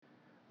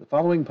The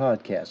following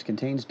podcast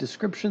contains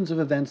descriptions of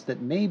events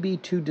that may be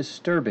too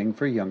disturbing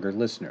for younger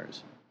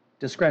listeners.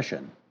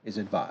 Discretion is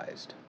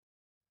advised.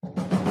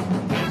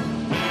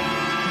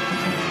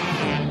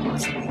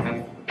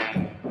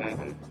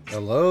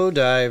 Hello,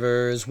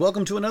 divers.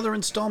 Welcome to another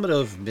installment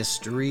of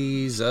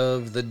Mysteries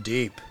of the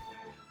Deep.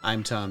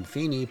 I'm Tom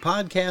Feeney,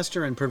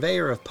 podcaster and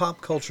purveyor of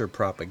pop culture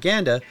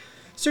propaganda,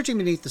 searching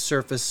beneath the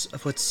surface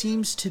of what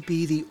seems to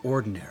be the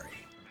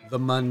ordinary, the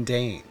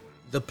mundane,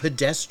 the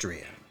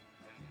pedestrian.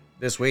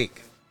 This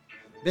week,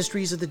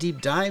 Mysteries of the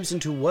Deep dives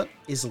into what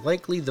is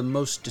likely the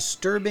most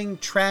disturbing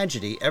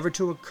tragedy ever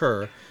to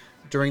occur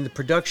during the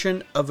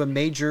production of a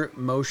major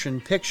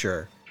motion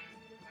picture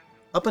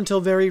up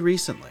until very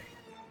recently.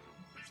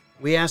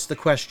 We ask the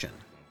question,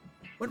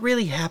 what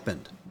really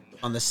happened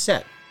on the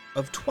set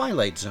of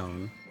Twilight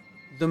Zone,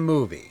 the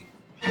movie?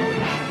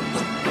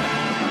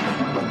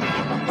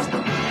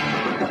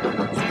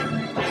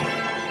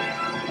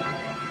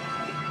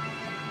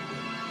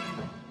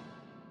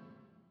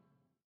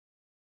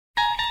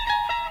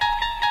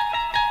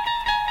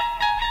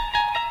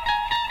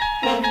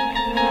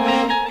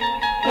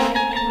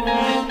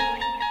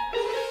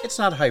 It's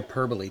not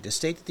hyperbole to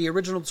state that the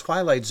original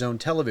Twilight Zone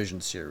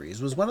television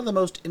series was one of the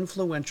most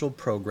influential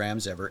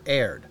programs ever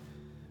aired.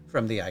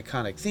 From the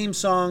iconic theme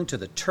song to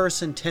the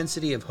terse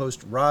intensity of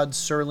host Rod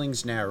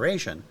Serling's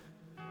narration,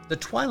 the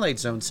Twilight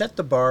Zone set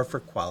the bar for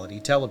quality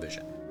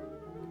television.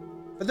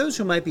 For those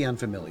who might be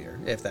unfamiliar,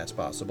 if that's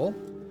possible,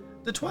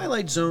 the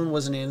Twilight Zone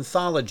was an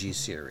anthology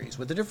series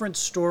with a different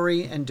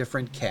story and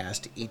different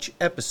cast each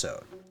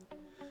episode.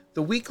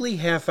 The weekly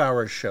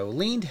half-hour show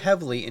leaned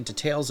heavily into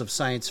tales of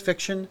science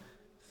fiction,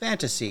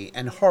 fantasy,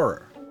 and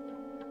horror.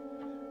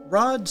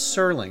 Rod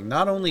Serling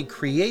not only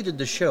created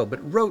the show,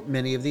 but wrote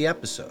many of the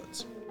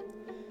episodes.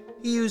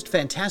 He used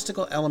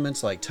fantastical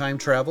elements like time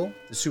travel,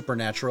 the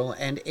supernatural,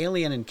 and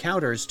alien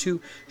encounters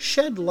to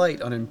shed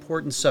light on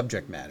important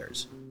subject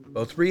matters,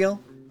 both real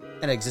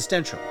and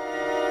existential.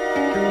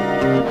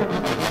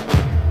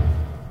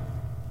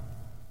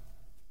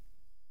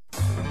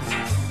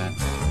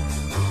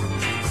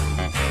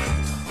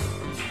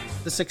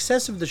 The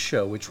success of the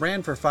show, which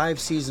ran for 5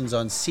 seasons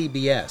on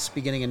CBS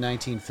beginning in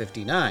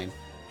 1959,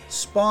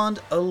 spawned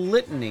a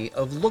litany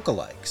of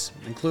lookalikes,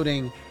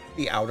 including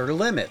The Outer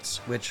Limits,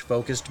 which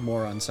focused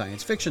more on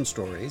science fiction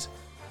stories,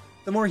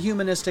 the more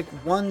humanistic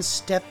One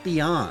Step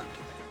Beyond,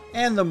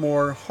 and the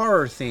more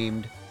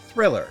horror-themed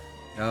Thriller.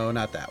 No,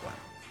 not that one.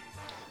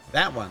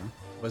 That one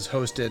was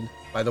hosted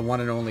by the one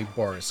and only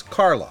Boris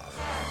Karloff.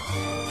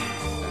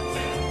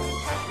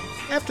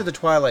 After The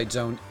Twilight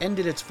Zone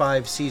ended its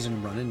 5-season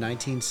run in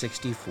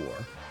 1964,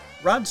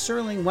 Rod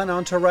Serling went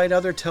on to write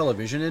other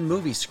television and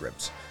movie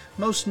scripts,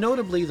 most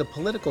notably the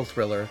political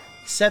thriller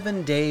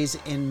 7 Days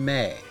in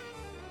May,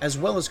 as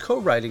well as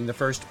co-writing the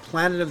first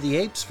Planet of the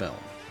Apes film.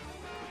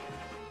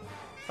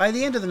 By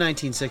the end of the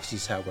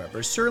 1960s, however,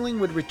 Serling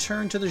would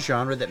return to the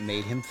genre that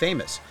made him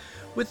famous,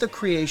 with the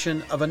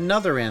creation of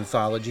another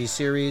anthology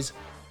series,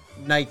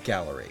 Night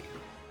Gallery.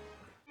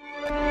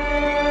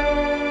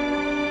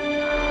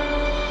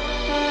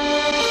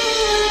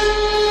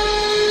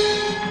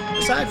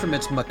 Aside from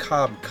its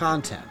macabre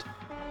content,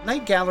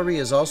 Night Gallery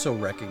is also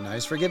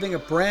recognized for giving a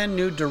brand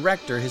new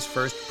director his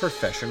first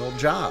professional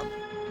job,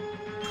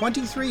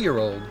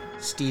 23-year-old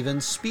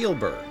Steven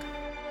Spielberg,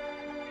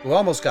 who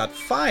almost got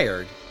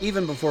fired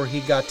even before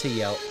he got to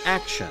yell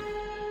action.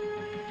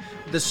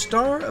 The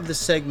star of the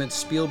segment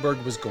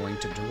Spielberg was going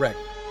to direct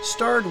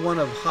starred one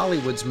of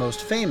Hollywood's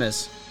most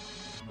famous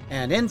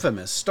and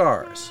infamous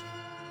stars,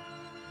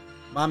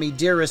 Mommy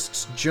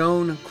Dearest's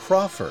Joan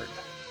Crawford.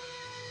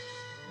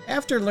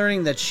 After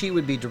learning that she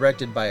would be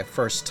directed by a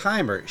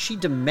first-timer, she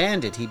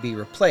demanded he be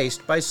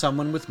replaced by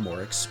someone with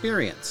more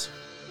experience.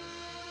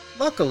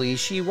 Luckily,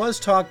 she was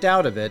talked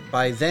out of it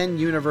by then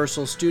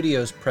Universal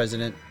Studios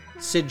president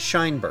Sid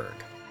Sheinberg.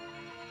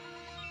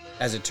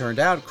 As it turned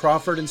out,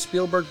 Crawford and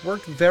Spielberg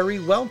worked very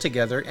well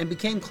together and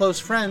became close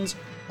friends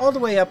all the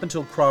way up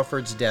until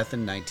Crawford's death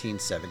in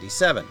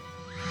 1977.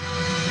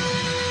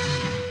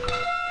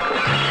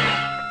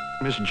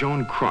 Miss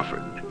Joan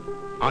Crawford,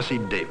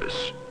 Ossie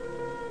Davis,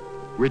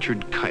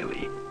 Richard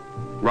Kiley,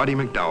 Roddy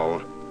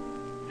McDowell,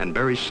 and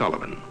Barry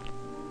Sullivan,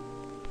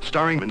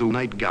 starring in the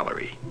Night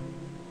Gallery.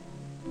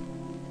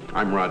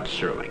 I'm Rod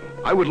Serling.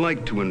 I would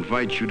like to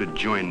invite you to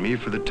join me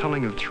for the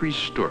telling of 3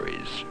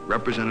 stories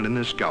represented in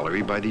this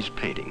gallery by these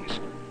paintings,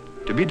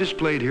 to be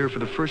displayed here for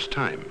the first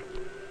time.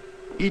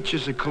 Each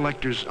is a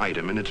collector's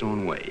item in its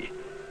own way,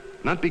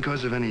 not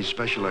because of any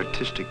special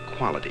artistic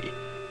quality,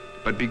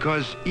 but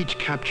because each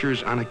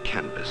captures on a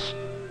canvas,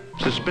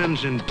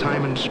 suspends in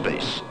time and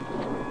space,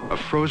 a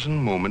frozen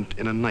moment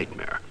in a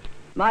nightmare.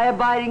 My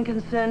abiding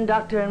concern,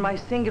 Doctor, and my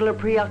singular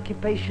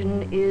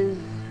preoccupation is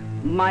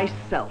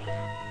myself.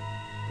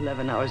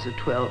 11 hours or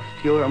 12,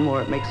 fewer or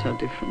more, it makes no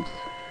difference.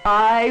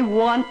 I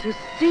want to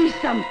see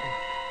something.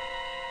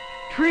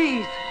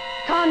 Trees,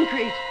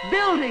 concrete,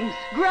 buildings,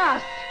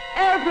 grass,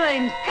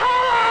 airplanes,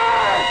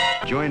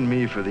 color! Join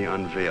me for the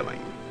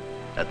unveiling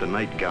at the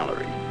Night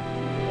Gallery.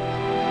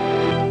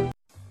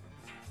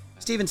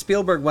 Steven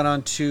Spielberg went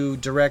on to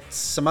direct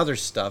some other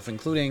stuff,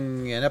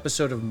 including an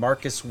episode of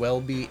Marcus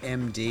Welby,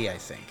 MD, I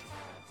think.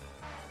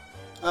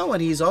 Oh,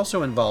 and he's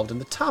also involved in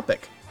the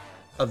topic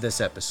of this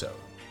episode.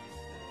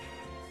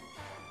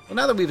 Well,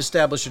 now that we've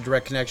established a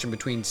direct connection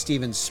between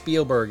Steven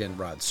Spielberg and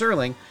Rod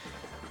Serling,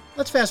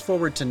 let's fast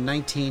forward to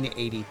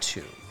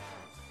 1982.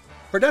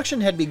 Production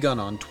had begun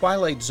on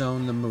Twilight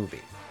Zone, the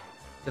movie.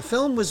 The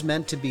film was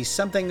meant to be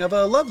something of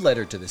a love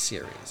letter to the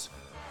series.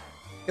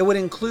 It would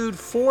include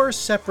 4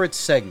 separate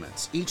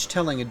segments, each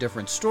telling a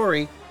different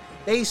story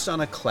based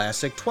on a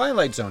classic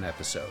Twilight Zone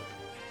episode.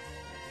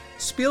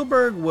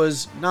 Spielberg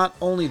was not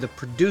only the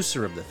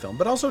producer of the film,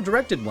 but also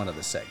directed one of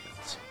the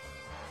segments.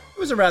 It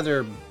was a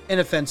rather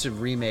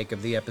inoffensive remake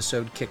of the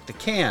episode Kick the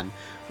Can,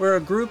 where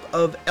a group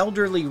of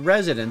elderly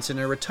residents in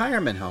a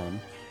retirement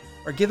home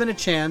are given a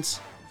chance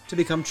to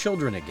become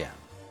children again.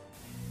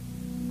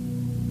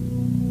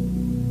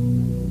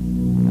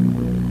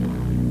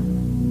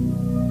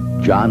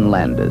 John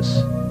Landis,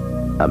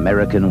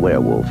 American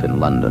Werewolf in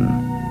London.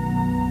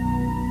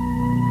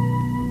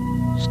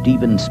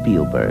 Steven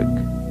Spielberg,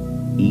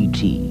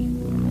 E.T.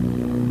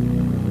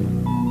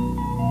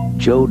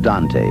 Joe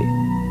Dante,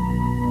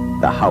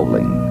 The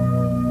Howling.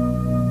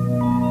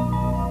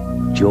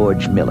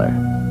 George Miller,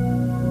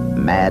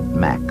 Mad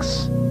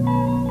Max.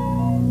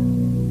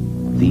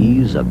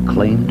 These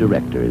acclaimed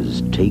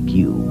directors take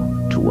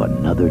you to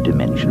another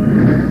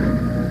dimension.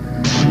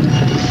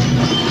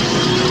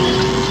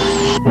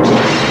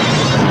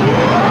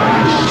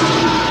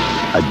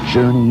 A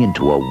journey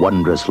into a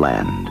wondrous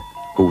land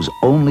whose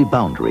only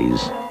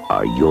boundaries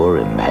are your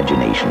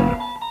imagination.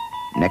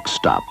 Next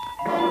stop,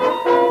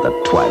 the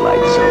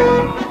Twilight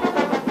Zone.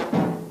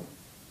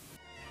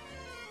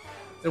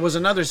 There was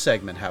another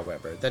segment,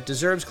 however, that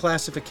deserves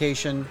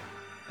classification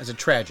as a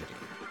tragedy.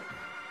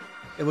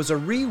 It was a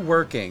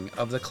reworking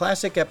of the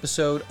classic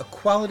episode A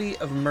Quality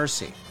of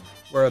Mercy,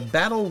 where a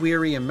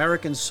battle-weary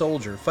American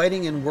soldier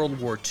fighting in World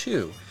War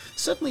II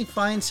suddenly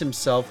finds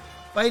himself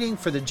fighting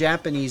for the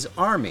Japanese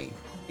army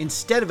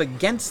instead of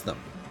against them.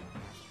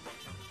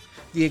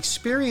 The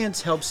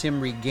experience helps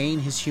him regain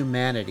his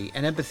humanity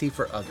and empathy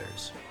for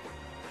others.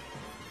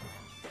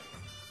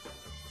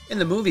 In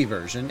the movie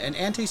version, an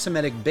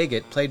anti-Semitic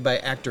bigot played by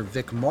actor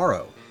Vic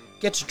Morrow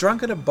gets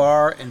drunk at a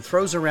bar and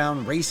throws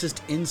around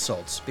racist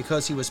insults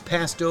because he was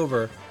passed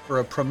over for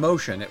a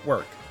promotion at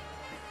work.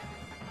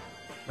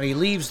 When he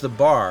leaves the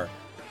bar,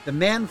 the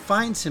man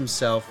finds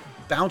himself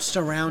bounced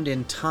around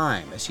in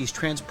time as he's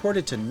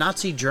transported to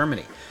Nazi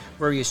Germany,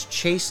 where he is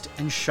chased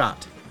and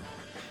shot.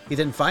 He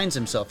then finds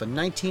himself in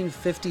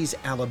 1950s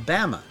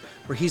Alabama,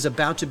 where he's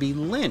about to be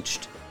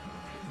lynched,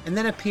 and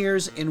then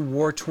appears in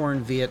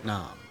war-torn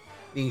Vietnam,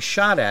 being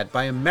shot at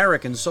by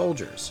American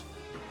soldiers.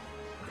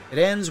 It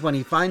ends when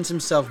he finds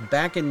himself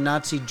back in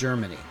Nazi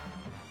Germany,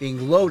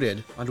 being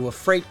loaded onto a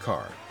freight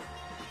car,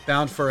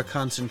 bound for a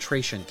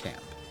concentration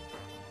camp.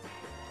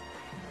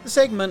 The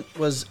segment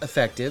was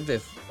effective,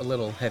 if a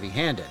little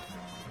heavy-handed.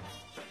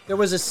 There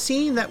was a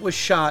scene that was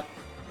shot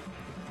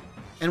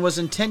and was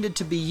intended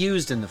to be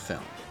used in the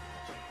film.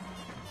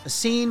 A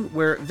scene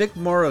where Vic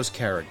Morrow's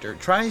character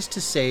tries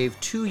to save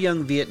 2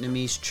 young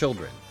Vietnamese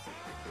children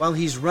while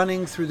he's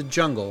running through the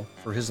jungle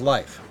for his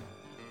life.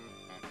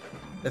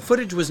 The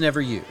footage was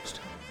never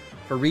used,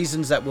 for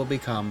reasons that will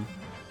become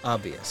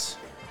obvious.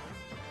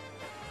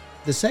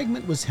 The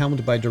segment was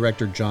helmed by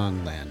director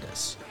John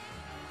Landis.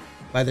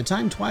 By the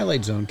time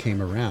Twilight Zone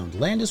came around,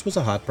 Landis was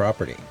a hot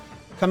property,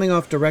 coming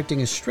off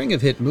directing a string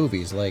of hit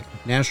movies like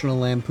National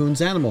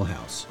Lampoon's Animal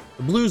House,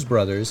 The Blues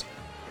Brothers,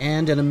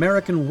 and An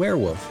American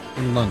Werewolf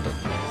in London.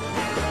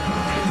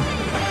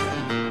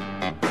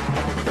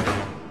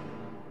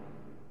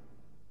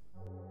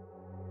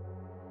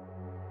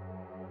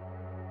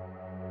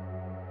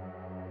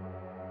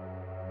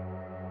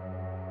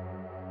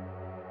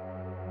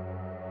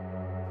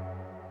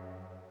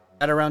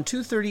 At around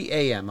 2:30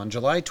 a.m. on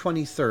July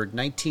 23,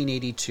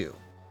 1982,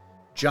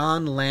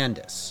 John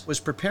Landis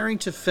was preparing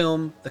to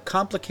film the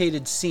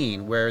complicated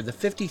scene where the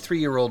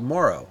 53-year-old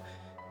Morrow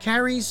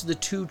carries the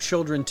 2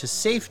 children to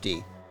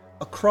safety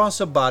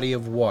across a body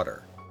of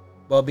water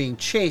while being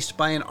chased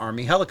by an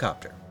Army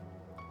helicopter.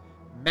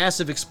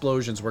 Massive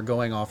explosions were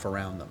going off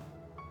around them.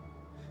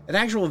 An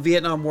actual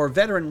Vietnam War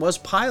veteran was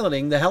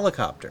piloting the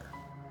helicopter,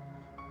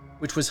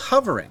 which was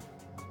hovering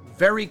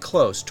very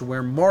close to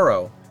where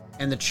Morrow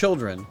and the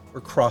children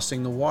were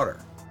crossing the water.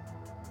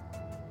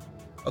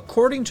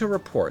 According to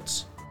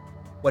reports,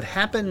 what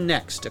happened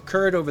next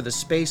occurred over the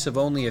space of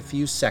only a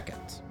few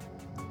seconds.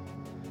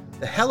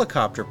 The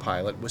helicopter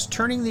pilot was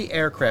turning the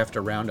aircraft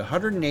around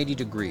 180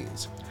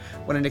 degrees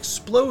when an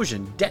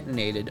explosion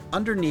detonated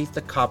underneath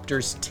the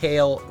copter's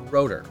tail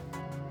rotor.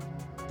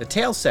 The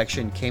tail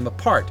section came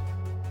apart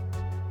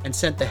and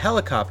sent the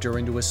helicopter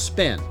into a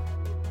spin,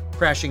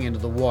 crashing into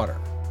the water.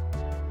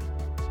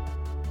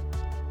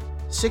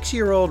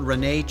 6-year-old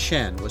Renee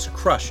Chen was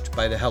crushed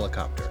by the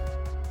helicopter.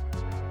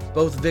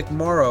 Both Vic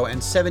Morrow and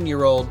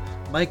 7-year-old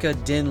Micah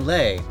Din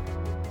Lei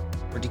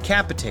were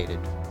decapitated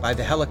by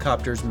the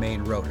helicopter's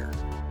main rotor.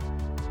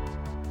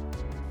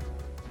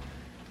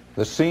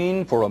 The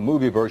scene for a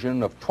movie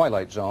version of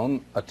Twilight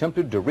Zone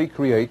attempted to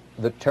recreate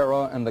the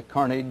terror and the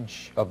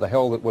carnage of the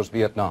hell that was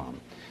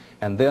Vietnam.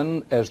 And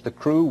then, as the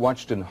crew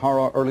watched in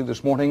horror early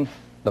this morning,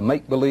 the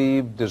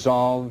make-believe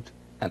dissolved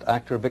and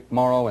actor Vic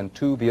Morrow and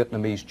 2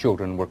 Vietnamese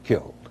children were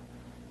killed.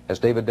 As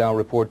David Dow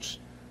reports,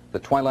 the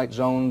Twilight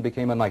Zone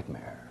became a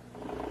nightmare.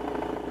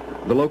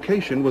 The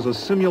location was a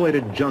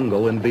simulated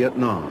jungle in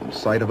Vietnam,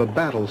 site of a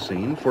battle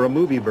scene for a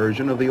movie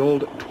version of the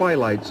old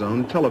Twilight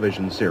Zone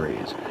television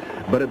series.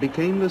 But it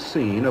became the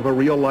scene of a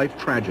real-life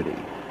tragedy.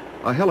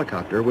 A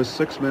helicopter with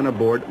 6 men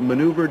aboard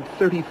maneuvered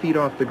 30 feet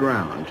off the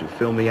ground to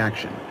film the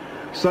action.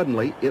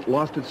 Suddenly, it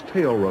lost its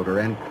tail rotor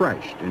and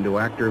crashed into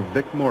actor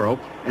Vic Morrow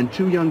and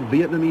 2 young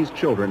Vietnamese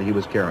children he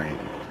was carrying.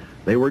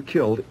 They were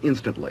killed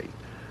instantly.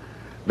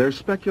 There's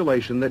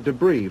speculation that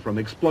debris from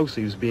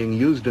explosives being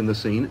used in the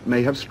scene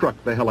may have struck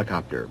the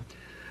helicopter.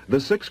 The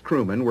 6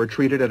 crewmen were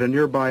treated at a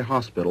nearby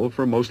hospital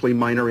for mostly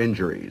minor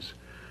injuries.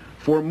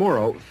 For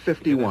Morrow,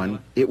 51,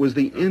 it was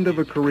the end of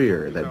a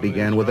career that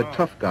began with a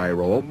tough guy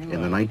role in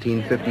the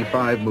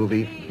 1955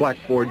 movie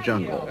Blackboard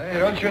Jungle. Hey,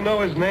 don't you know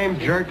his name,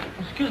 jerk?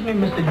 Excuse me,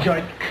 Mr.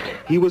 Jerk.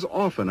 He was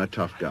often a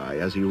tough guy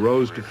as he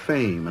rose to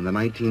fame in the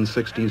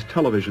 1960s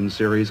television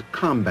series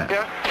Combat.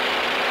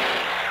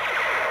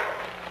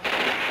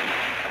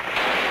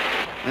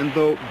 And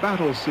though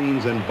battle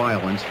scenes and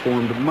violence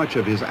formed much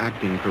of his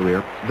acting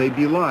career, they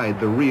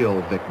belied the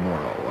real Vic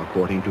Morrow,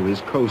 according to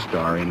his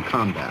co-star in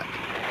Combat.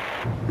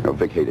 You know,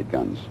 Vic hated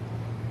guns.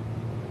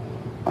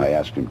 I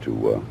asked him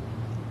to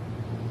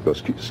go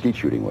skeet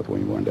shooting with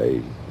me one day.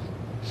 He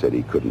said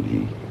he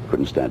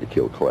couldn't stand to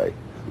kill Clay.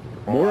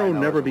 Morrow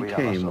never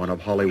became one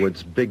of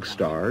Hollywood's big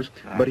stars,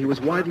 but he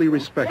was widely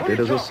respected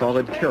as a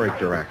solid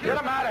character actor,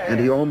 and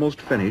he almost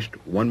finished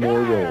one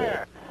more role.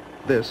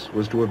 This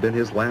was to have been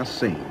his last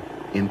scene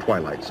in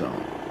Twilight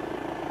Zone.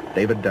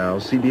 David Dow,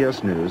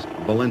 CBS News,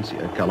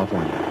 Valencia,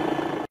 California.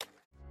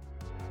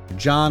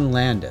 John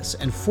Landis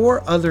and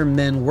 4 other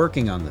men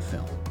working on the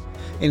film,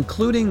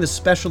 including the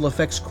special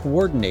effects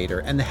coordinator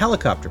and the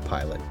helicopter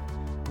pilot,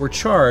 were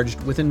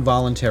charged with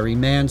involuntary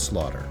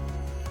manslaughter.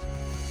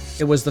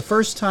 It was the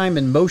first time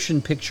in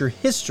motion picture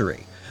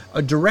history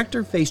a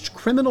director faced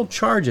criminal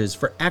charges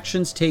for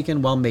actions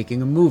taken while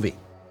making a movie.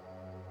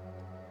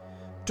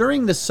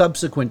 During the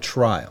subsequent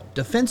trial,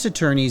 defense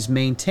attorneys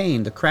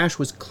maintained the crash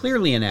was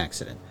clearly an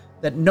accident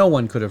that no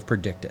one could have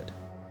predicted.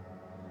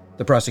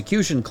 The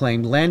prosecution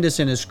claimed Landis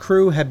and his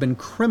crew had been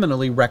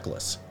criminally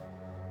reckless.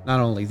 Not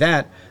only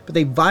that, but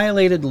they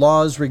violated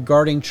laws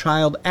regarding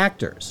child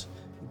actors,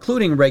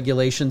 including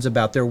regulations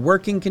about their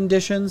working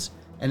conditions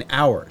and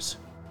hours.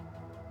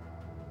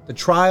 The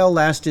trial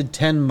lasted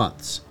 10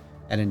 months,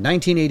 and in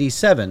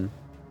 1987,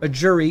 a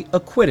jury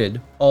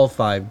acquitted all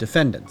 5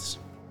 defendants.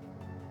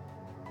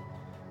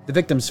 The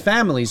victims'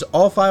 families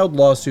all filed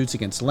lawsuits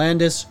against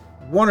Landis,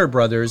 Warner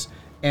Brothers,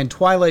 and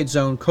Twilight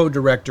Zone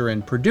co-director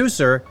and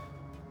producer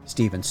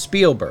Steven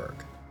Spielberg.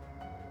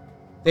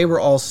 They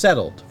were all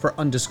settled for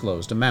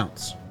undisclosed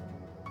amounts.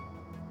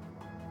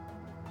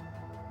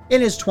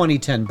 In his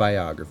 2010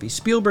 biography,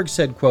 Spielberg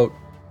said, quote,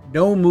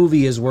 "No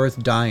movie is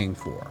worth dying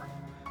for.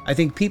 I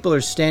think people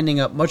are standing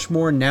up much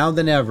more now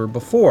than ever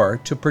before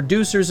to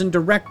producers and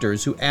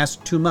directors who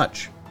ask too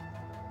much.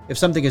 If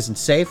something isn't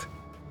safe,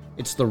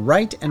 it's the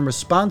right and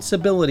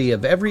responsibility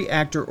of every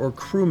actor or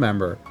crew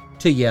member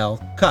to yell,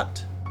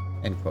 'Cut,'"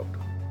 end quote.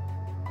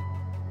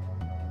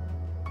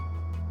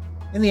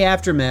 In the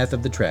aftermath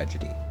of the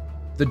tragedy,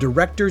 the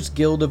Directors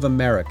Guild of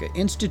America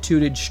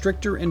instituted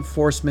stricter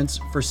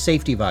enforcements for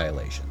safety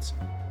violations,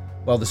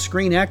 while the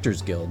Screen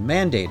Actors Guild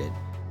mandated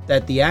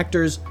that the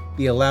actors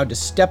be allowed to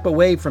step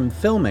away from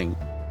filming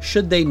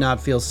should they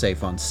not feel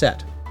safe on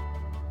set.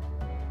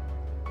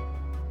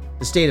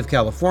 The state of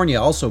California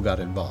also got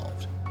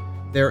involved.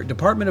 Their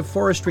Department of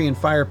Forestry and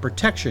Fire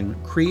Protection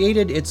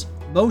created its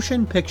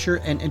Motion Picture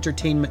and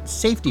Entertainment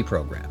Safety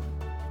Program,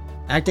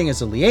 acting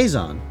as a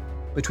liaison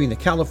between the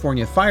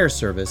California Fire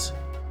Service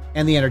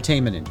and the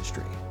entertainment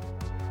industry.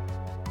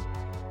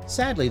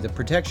 Sadly, the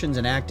protections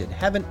enacted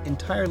haven't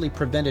entirely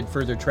prevented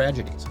further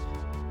tragedies.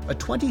 A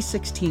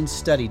 2016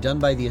 study done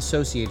by the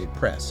Associated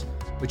Press,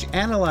 which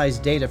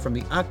analyzed data from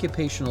the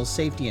Occupational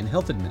Safety and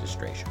Health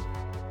Administration,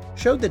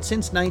 showed that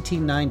since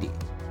 1990,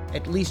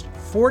 at least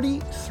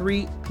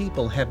 43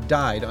 people have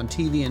died on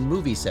TV and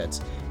movie sets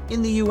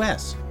in the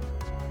U.S.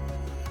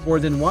 More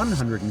than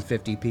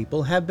 150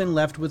 people have been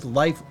left with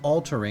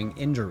life-altering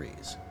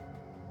injuries.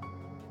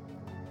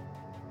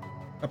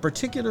 A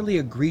particularly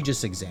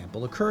egregious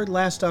example occurred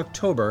last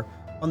October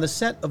on the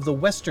set of the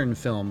Western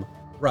film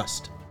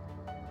Rust.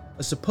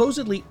 A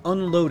supposedly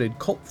unloaded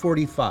Colt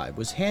 45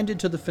 was handed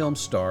to the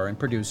film's star and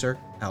producer,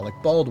 Alec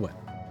Baldwin.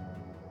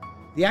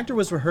 The actor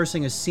was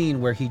rehearsing a scene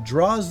where he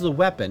draws the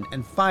weapon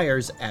and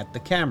fires at the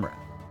camera.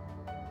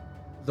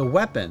 The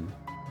weapon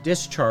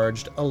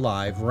discharged a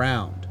live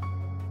round.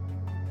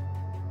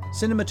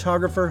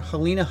 Cinematographer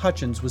Helena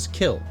Hutchins was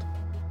killed,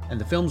 and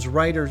the film's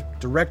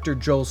writer-director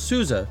Joel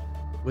Souza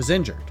was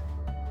injured.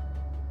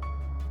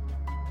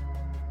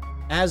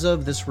 As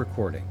of this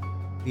recording,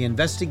 the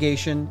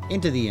investigation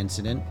into the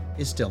incident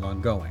is still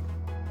ongoing.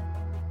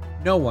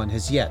 No one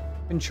has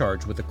yet been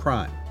charged with a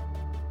crime.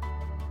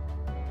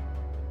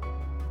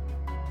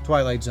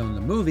 Twilight Zone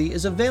the movie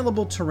is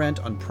available to rent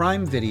on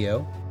Prime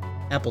Video,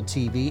 Apple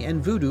TV,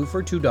 and Vudu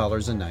for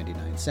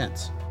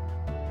 $2.99.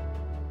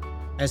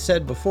 As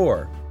said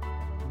before,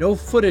 no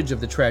footage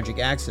of the tragic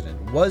accident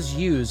was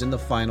used in the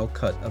final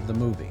cut of the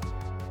movie.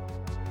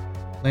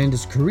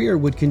 Landis' career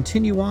would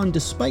continue on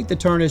despite the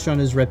tarnish on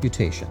his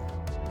reputation.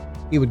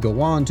 He would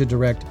go on to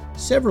direct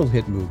several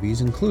hit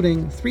movies,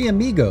 including Three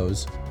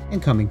Amigos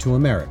and Coming to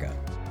America.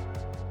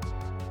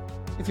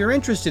 If you're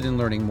interested in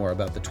learning more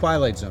about the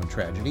Twilight Zone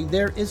tragedy,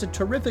 there is a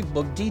terrific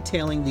book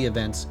detailing the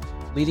events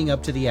leading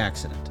up to the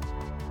accident,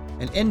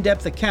 an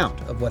in-depth account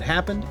of what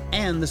happened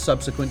and the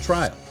subsequent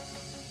trial.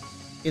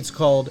 It's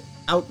called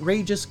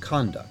Outrageous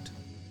Conduct: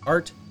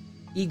 Art,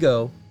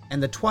 Ego,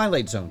 and the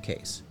Twilight Zone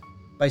Case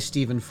by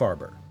Stephen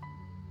Farber.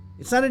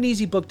 It's not an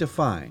easy book to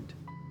find,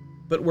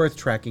 but worth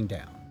tracking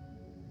down.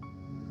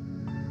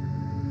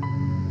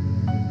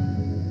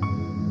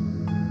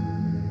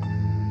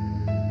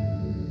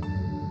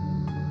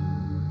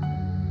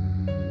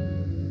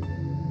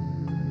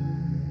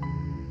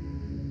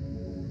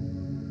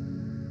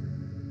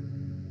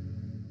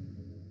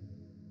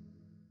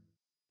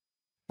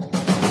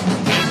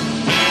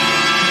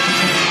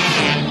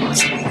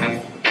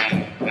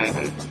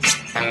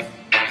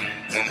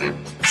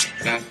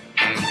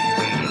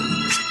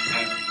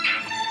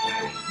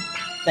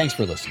 Thanks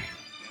for listening.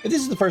 If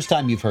this is the first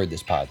time you've heard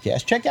this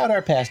podcast, check out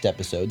our past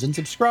episodes and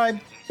subscribe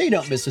so you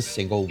don't miss a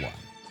single one.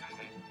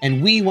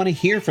 And we want to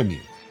hear from you.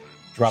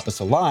 Drop us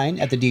a line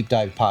at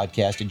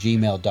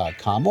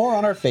thedeepdivepodcast@gmail.com or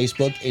on our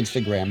Facebook,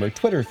 Instagram, or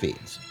Twitter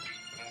feeds.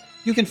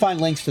 You can find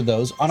links to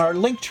those on our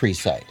Linktree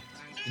site,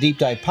 The Deep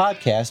Dive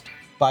Podcast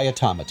by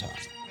Automaton.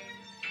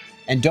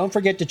 And don't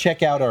forget to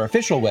check out our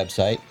official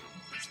website,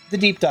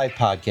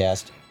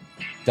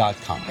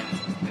 thedeepdivepodcast.com.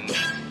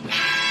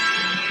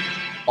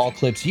 All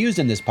clips used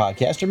in this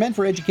podcast are meant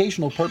for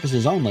educational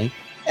purposes only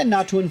and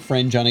not to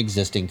infringe on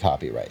existing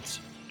copyrights.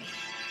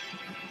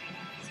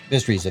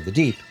 Mysteries of the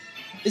Deep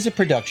is a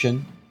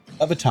production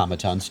of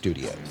Automaton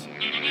Studios.